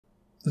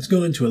let's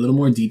go into a little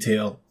more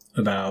detail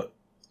about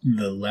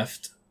the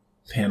left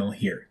panel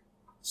here.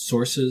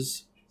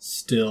 Sources,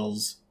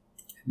 stills,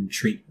 and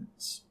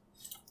treatments.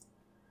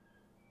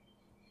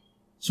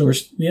 So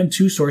we have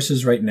 2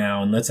 sources right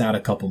now, and let's add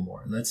a couple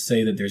more. Let's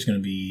say that there's going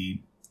to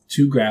be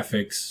 2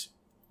 graphics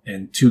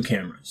and 2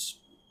 cameras.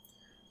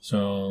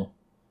 So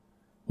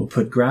we'll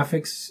put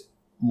graphics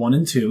 1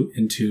 and 2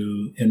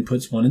 into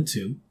inputs 1 and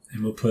 2,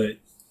 and we'll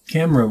put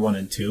camera 1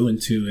 and 2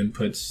 into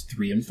inputs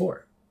 3 and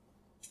 4.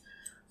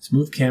 Let's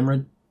move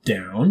camera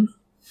down,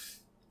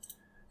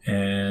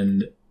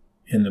 and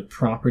in the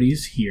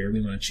properties here,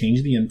 we want to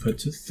change the input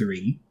to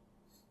 3.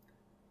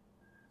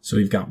 So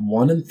we've got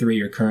 1 and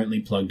 3 are currently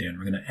plugged in.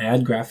 We're going to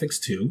add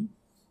graphics 2.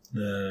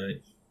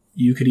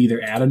 You could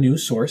either add a new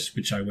source,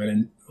 which I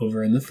went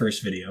over in the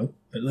first video,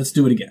 but let's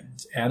do it again.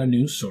 Let's add a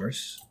new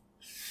source.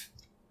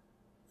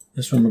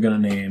 This one we're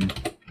going to name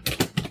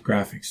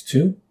graphics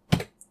 2.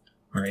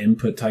 Our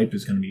input type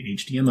is going to be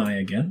HDMI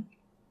again.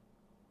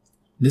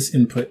 This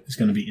input is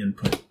going to be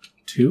input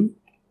 2.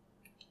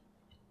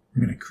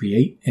 We're going to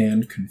create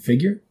and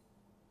configure.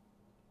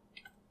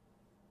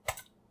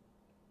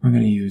 We're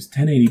going to use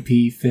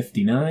 1080p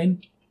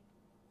 59.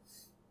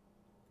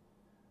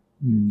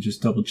 And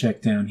just double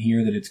check down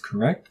here that it's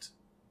correct.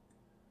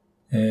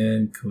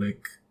 And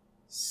click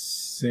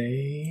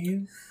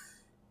save.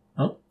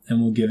 Oh,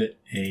 and we'll give it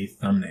a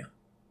thumbnail.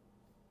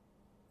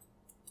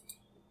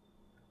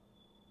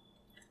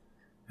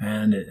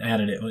 And it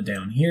added it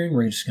down here.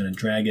 We're just going to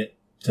drag it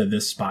to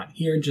this spot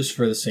here just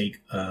for the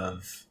sake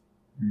of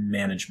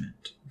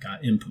management.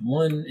 Got input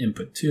 1,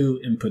 input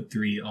 2, input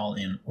 3 all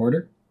in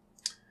order.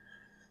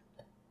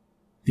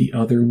 The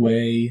other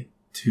way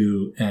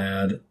to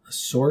add a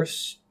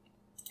source,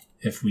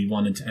 if we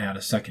wanted to add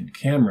a second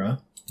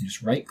camera,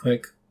 just right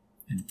click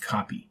and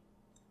copy.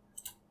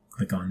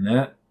 Click on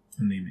that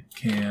and name it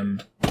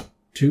cam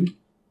 2.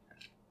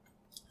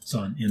 It's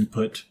on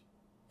input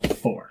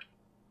 4.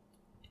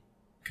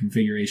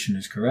 Configuration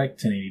is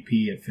correct,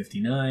 1080p at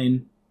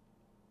 59.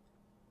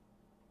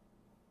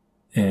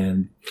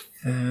 And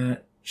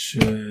that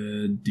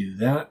should do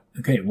that.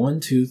 Okay, 1,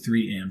 2,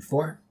 3, and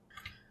 4.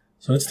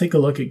 So let's take a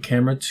look at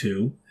camera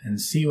 2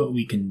 and see what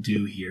we can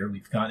do here.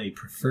 We've got a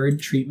preferred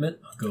treatment.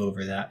 I'll go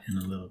over that in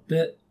a little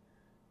bit.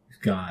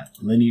 We've got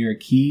linear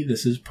key.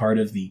 This is part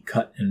of the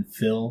cut and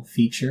fill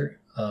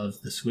feature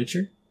of the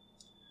switcher.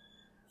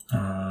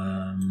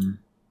 And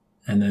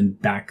then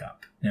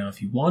backup. Now,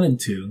 if you wanted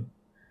to,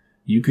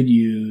 you could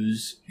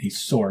use a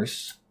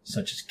source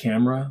such as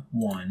camera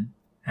 1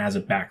 as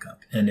a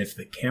backup. And if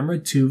the camera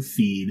 2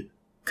 feed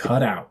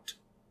cut out,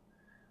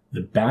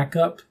 the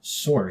backup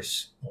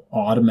source will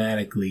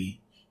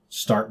automatically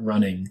start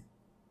running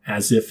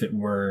as if it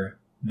were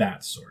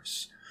that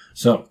source.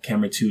 So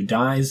camera 2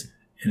 dies,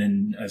 and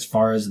then as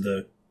far as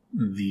the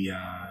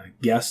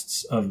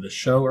guests of the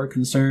show are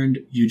concerned,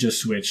 you just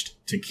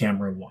switched to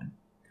camera 1.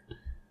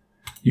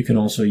 You can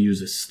also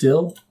use a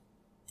still.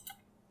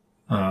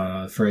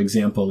 For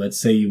example, let's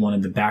say you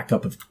wanted the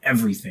backup of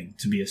everything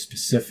to be a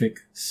specific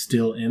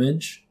still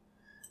image.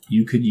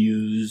 You could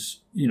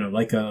use,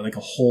 like a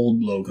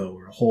hold logo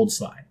or a hold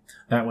slide.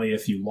 That way,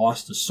 if you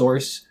lost the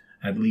source,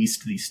 at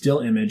least the still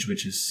image,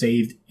 which is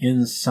saved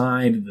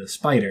inside the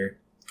Spyder,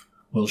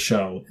 will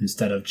show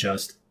instead of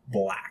just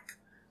black.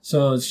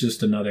 So it's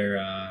just another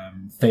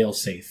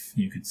fail-safe,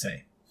 you could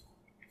say.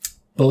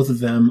 Both of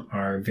them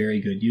are very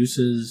good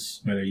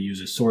uses, whether you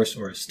use a source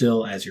or a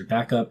still as your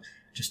backup.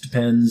 Just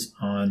depends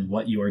on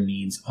what your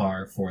needs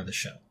are for the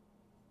show.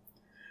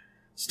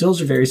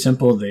 Stills are very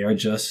simple. They are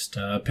just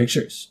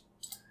pictures.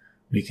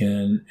 We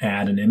can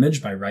add an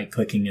image by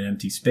right-clicking an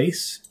empty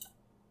space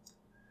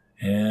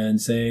and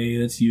say,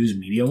 let's use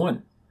media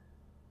 1.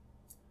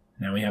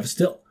 Now we have a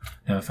still.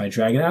 Now if I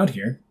drag it out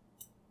here,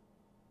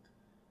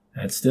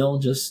 that still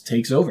just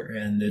takes over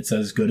and it's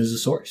as good as a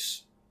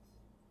source.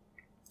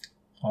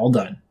 All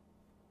done.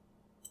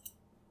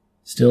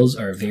 Stills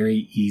are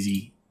very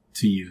easy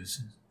to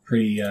use.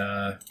 Pretty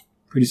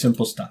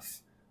simple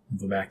stuff.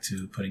 We'll go back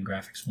to putting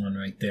graphics 1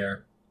 right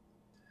there.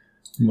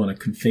 We want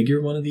to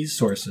configure one of these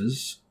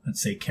sources.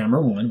 Let's say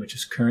camera 1, which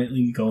is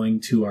currently going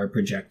to our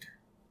projector.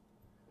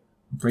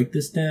 Break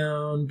this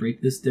down,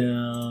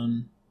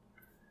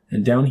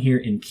 and down here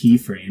in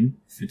keyframe,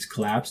 if it's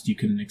collapsed, you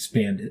can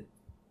expand it.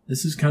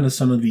 This is kind of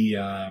some of the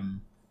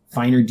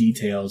finer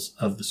details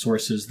of the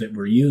sources that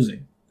we're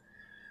using.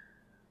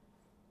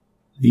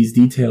 These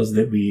details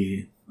that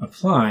we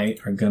apply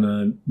are going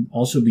to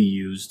also be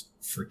used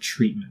for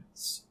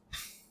treatments.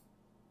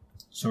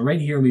 So right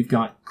here we've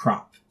got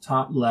crop,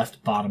 top,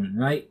 left, bottom, and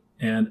right,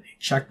 and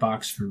a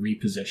checkbox for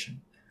reposition.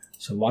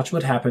 So watch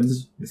what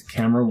happens with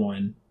camera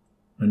 1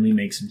 when we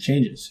make some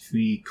changes. If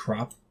we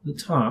crop the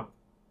top,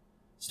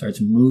 it starts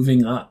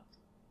moving up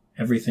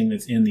everything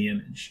that's in the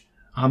image.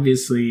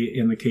 Obviously,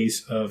 in the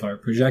case of our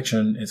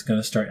projection, it's going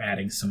to start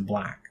adding some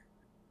black.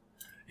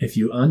 If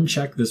you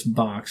uncheck this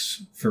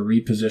box for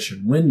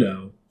reposition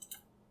window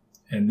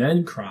and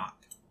then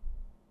crop,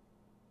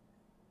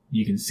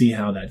 you can see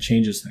how that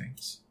changes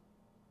things.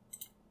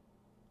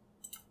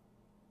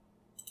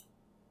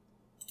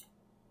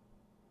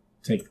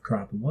 take the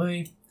crop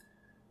away.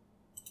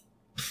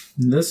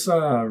 This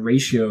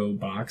ratio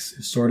box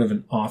is sort of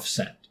an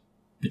offset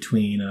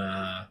between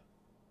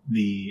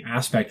the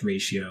aspect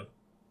ratio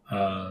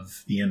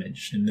of the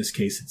image. In this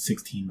case, it's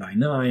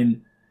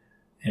 16:9,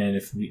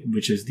 and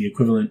which is the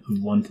equivalent of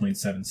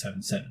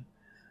 1.777.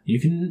 You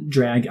can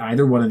drag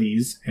either one of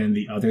these, and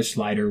the other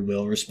slider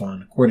will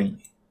respond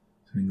accordingly.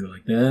 So we can go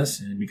like this,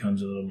 and it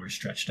becomes a little more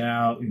stretched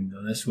out. We can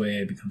go this way,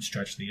 it becomes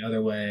stretched the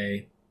other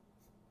way.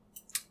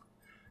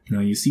 Now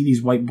you see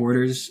these white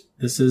borders?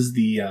 This is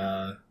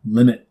the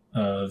limit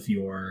of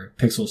your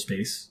pixel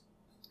space.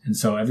 And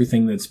so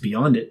everything that's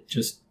beyond it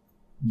just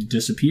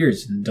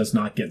disappears and does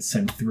not get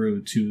sent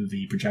through to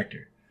the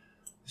projector.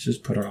 Let's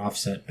just put our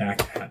offset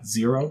back at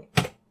 0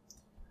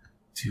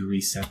 to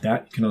reset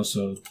that. You can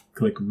also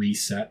click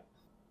reset.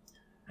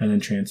 And then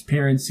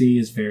transparency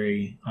is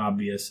very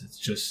obvious. It's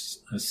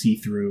just a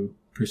see-through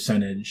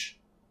percentage.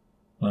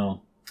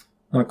 Well,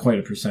 not quite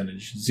a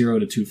percentage, 0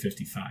 to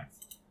 255.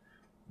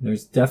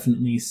 There's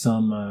definitely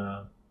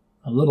a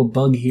little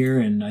bug here,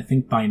 and I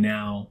think by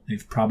now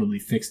they've probably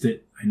fixed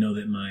it. I know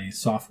that my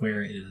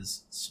software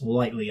is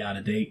slightly out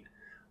of date,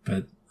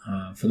 but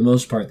for the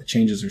most part, the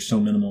changes are so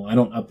minimal. I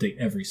don't update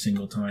every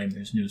single time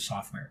there's new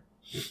software.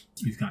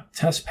 You've got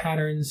test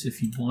patterns.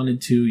 If you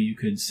wanted to, you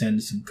could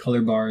send some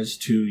color bars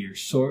to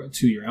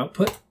your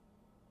output,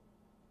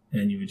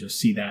 and you would just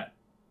see that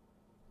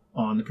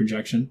on the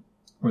projection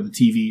or the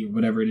TV or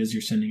whatever it is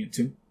you're sending it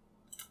to.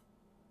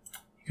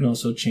 You can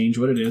also change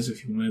what it is.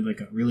 If you wanted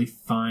like a really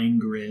fine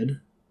grid,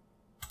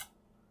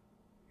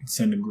 you can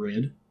send a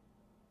grid.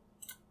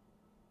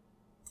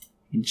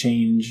 You can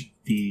change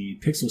the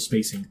pixel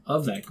spacing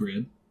of that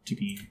grid to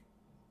be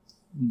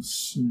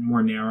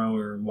more narrow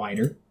or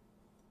wider.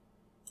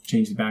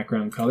 Change the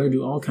background color,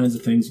 do all kinds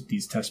of things with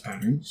these test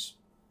patterns.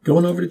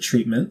 Going over to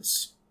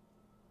treatments,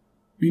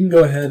 we can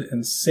go ahead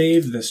and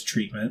save this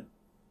treatment.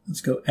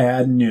 Let's go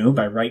add new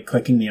by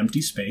right-clicking the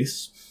empty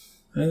space.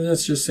 And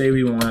let's just say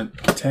we want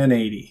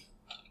 1080.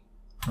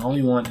 All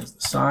we want is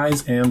the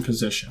size and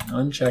position.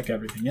 Uncheck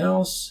everything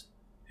else,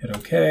 hit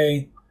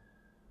OK.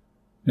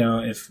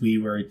 Now if we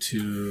were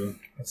to,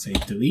 let's say,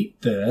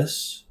 delete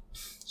this,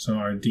 so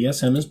our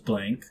DSM is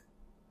blank,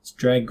 let's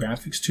drag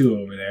Graphics 2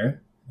 over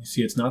there. You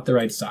see it's not the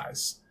right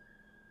size.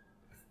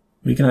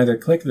 We can either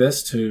click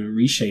this to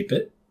reshape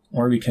it,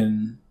 or we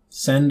can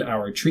send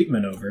our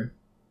treatment over,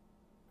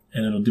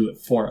 and it'll do it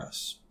for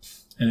us.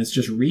 And it's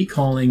just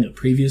recalling a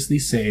previously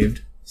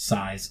saved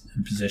size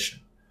and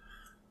position.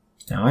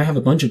 Now I have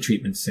a bunch of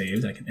treatments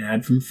saved. I can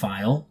add from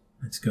File.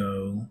 Let's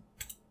go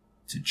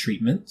to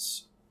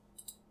Treatments.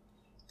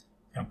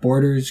 Got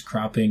borders,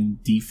 cropping,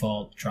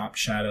 default, drop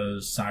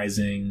shadows,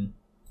 sizing,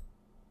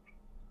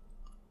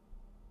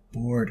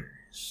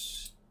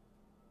 borders.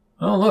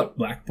 Oh look,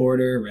 black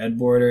border, red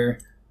border.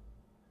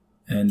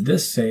 And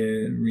this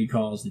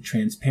recalls the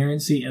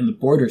transparency and the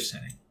border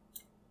setting.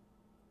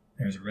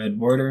 There's a red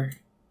border,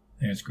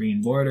 there's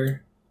green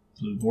border,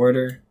 blue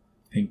border,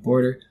 pink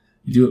border.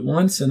 You do it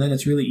once and then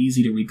it's really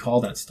easy to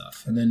recall that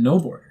stuff. And then no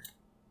border.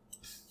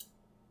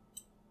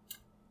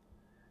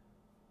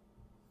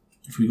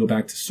 If we go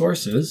back to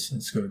sources,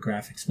 let's go to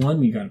Graphics 1,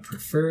 we got a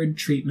preferred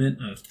treatment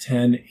of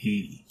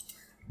 1080.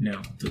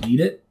 Now delete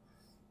it.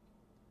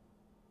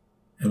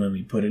 And when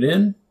we put it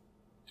in,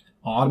 it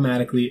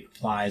automatically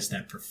applies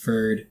that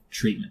preferred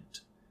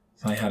treatment.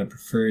 If I had a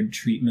preferred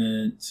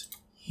treatment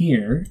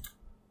here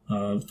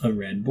of a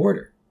red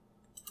border,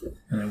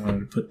 and I wanted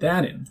to put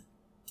that in,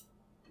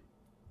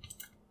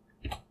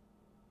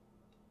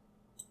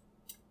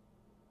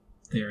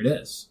 there it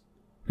is.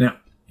 Now,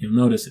 you'll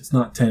notice it's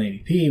not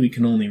 1080p. We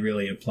can only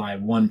really apply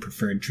one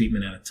preferred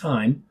treatment at a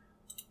time,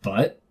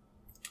 but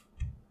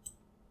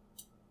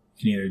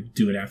you can either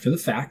do it after the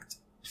fact,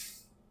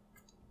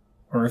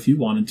 or if you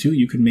wanted to,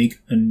 you could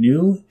make a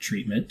new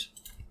treatment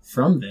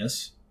from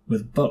this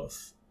with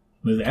both,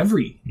 with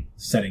every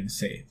setting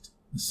saved.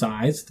 The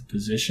size, the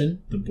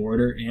position, the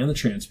border, and the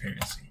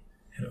transparency.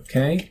 Hit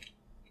OK.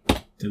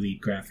 Delete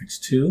Graphics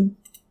 2.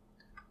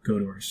 Go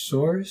to our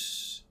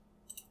source.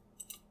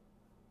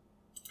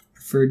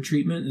 Preferred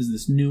treatment is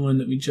this new one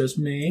that we just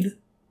made.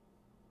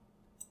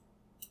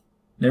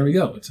 There we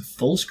go. It's a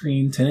full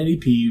screen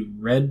 1080p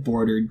red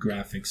bordered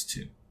Graphics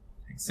 2.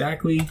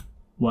 Exactly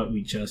what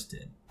we just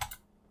did.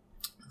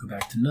 Go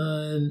back to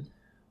none,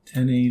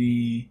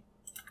 1080.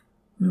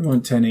 We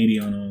want 1080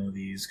 on all of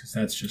these because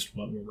that's just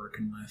what we're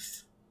working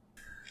with.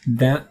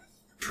 That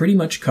pretty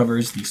much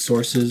covers the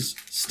sources,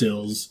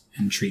 stills,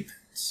 and treatment.